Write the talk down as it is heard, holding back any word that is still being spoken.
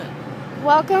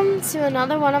Welcome to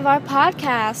another one of our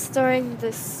podcasts during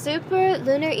the super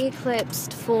lunar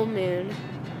eclipsed full moon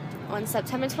on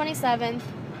September 27th,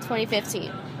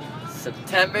 2015.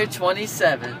 September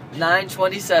 27th,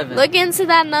 9/27. Look into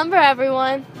that number,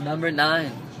 everyone. Number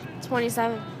 9.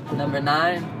 27. Number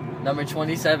 9, number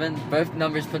 27. Both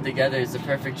numbers put together is the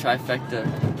perfect trifecta.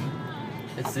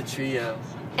 It's the trio.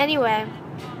 Anyway,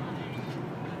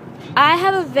 I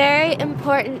have a very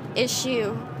important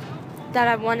issue that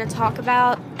I want to talk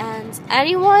about, and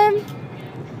anyone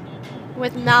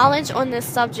with knowledge on this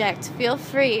subject, feel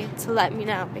free to let me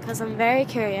know because I'm very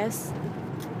curious.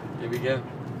 Here we go.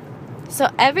 So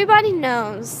everybody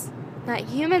knows that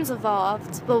humans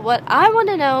evolved, but what I want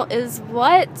to know is,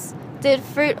 what did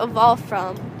fruit evolve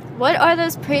from? What are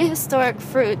those prehistoric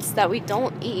fruits that we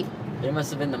don't eat? It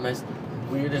must have been the most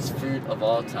weirdest fruit of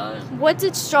all time. What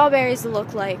did strawberries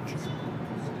look like?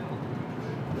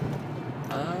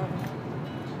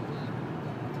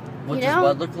 What does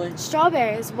what look like?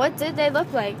 Strawberries. What did they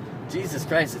look like? Jesus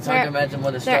Christ, it's hard to imagine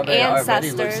what a strawberry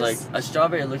already looks like. A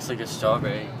strawberry looks like a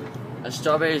strawberry. A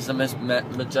strawberry is the most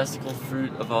majestical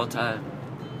fruit of all time.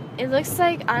 It looks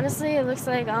like, honestly,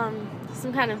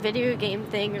 some kind of video game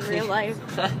thing in real life.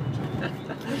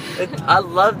 I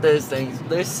love those things.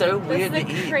 They're so weird to eat.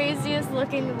 It's the craziest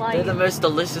looking light. They're the most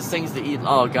delicious things to eat.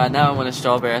 Oh god, now I want a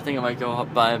strawberry. I think I might go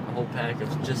buy a whole pack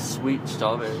of just sweet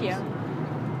strawberries. Yeah.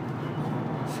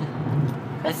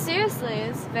 But seriously,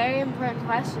 it's a very important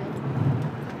question.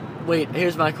 Wait,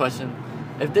 here's my question.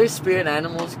 If there's spirit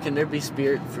animals, can there be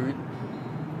spirit fruit?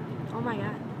 Oh my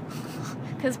god.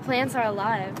 Because plants are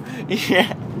alive.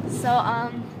 Yeah. So,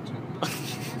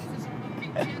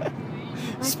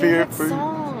 spirit fruit.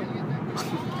 Song.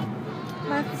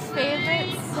 My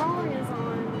favorite song is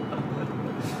on.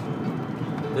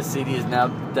 The CD is now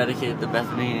dedicated to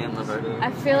Bethany and Roberta.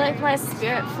 I feel like my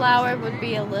spirit flower would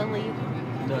be a lily.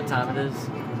 You know what time it is?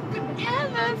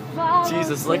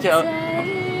 Jesus, look how...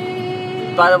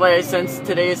 By the way, since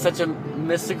today is such a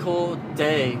mystical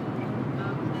day,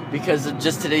 because of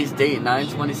just today's date,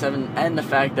 9/27, and the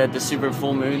fact that the super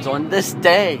full moon's on this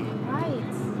day. Right.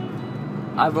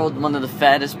 I rolled one of the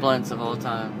fattest blunts of all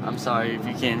time. I'm sorry if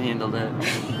you can't handle it.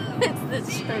 It's the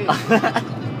truth.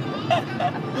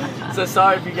 So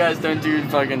sorry if you guys don't do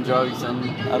fucking drugs.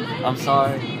 I'm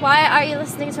sorry. Why are you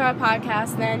listening to our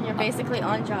podcast then? You're basically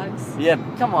on drugs. Yeah,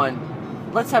 come on.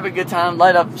 Let's have a good time.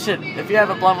 Light up. Shit, if you have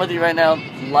a blunt with you right now,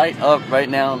 light up right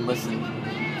now and listen.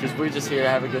 Because we're just here to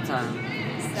have a good time.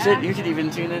 Exactly. Shit, you could even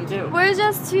tune in too. We're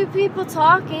just two people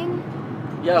talking.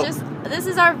 Yo. This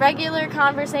is our regular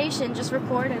conversation, just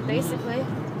recorded, basically.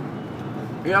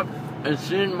 Yep. And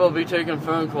soon we'll be taking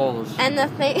phone calls. And the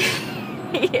thing...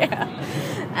 yeah.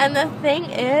 And the thing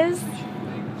is,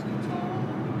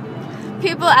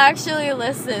 people actually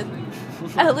listen.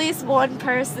 At least one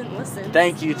person listens.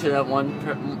 Thank you to that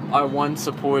our one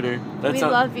supporter. We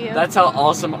love you. That's how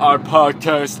awesome our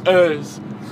podcast is.